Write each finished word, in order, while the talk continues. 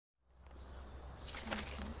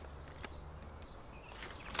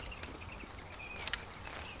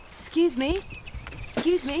Excuse me?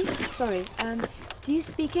 Excuse me? Sorry, do you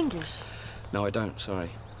speak English? No, I don't, sorry.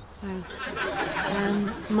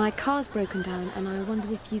 Oh. My car's broken down, and I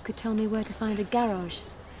wondered if you could tell me where to find a garage.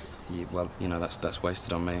 Well, you know, that's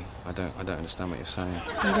wasted on me. I don't understand what you're saying.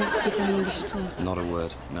 You don't speak any English at all? Not a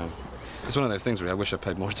word, no. It's one of those things where I wish I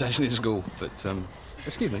paid more attention in school, but,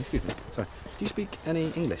 Excuse me, sorry. Do you speak any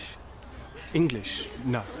English? English?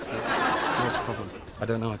 No. What's the problem? I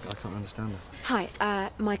don't know, I can't understand it. Hi,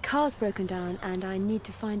 my car's broken down, and I need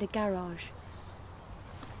to find a garage.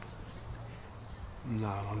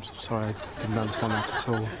 No, I'm sorry, I didn't understand that at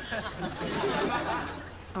all.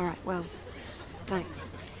 All right, well, thanks.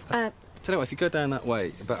 Tell you what, if you go down that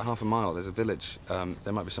way, about half a mile, there's a village.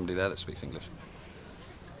 There might be somebody there that speaks English.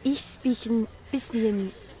 Ich speak ein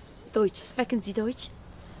bisschen Deutsch. Sprechen Sie Deutsch?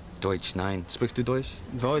 Deutsch, nein. Sprichst du Deutsch?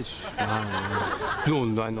 Deutsch? Nein.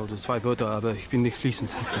 Nur ein oder zwei Wörter, aber ich bin nicht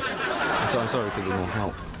fließend. I'm sorry, we could be more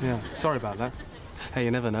help. Yeah, sorry about that. Hey,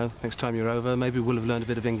 you never know. Next time you're over, maybe we'll have learned a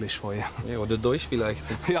bit of English for you. Ja, oder Deutsch vielleicht.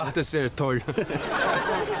 Ja, das wäre toll.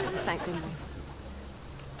 Thanks anyway.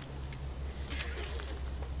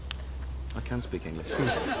 I can speak English.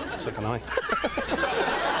 So can I.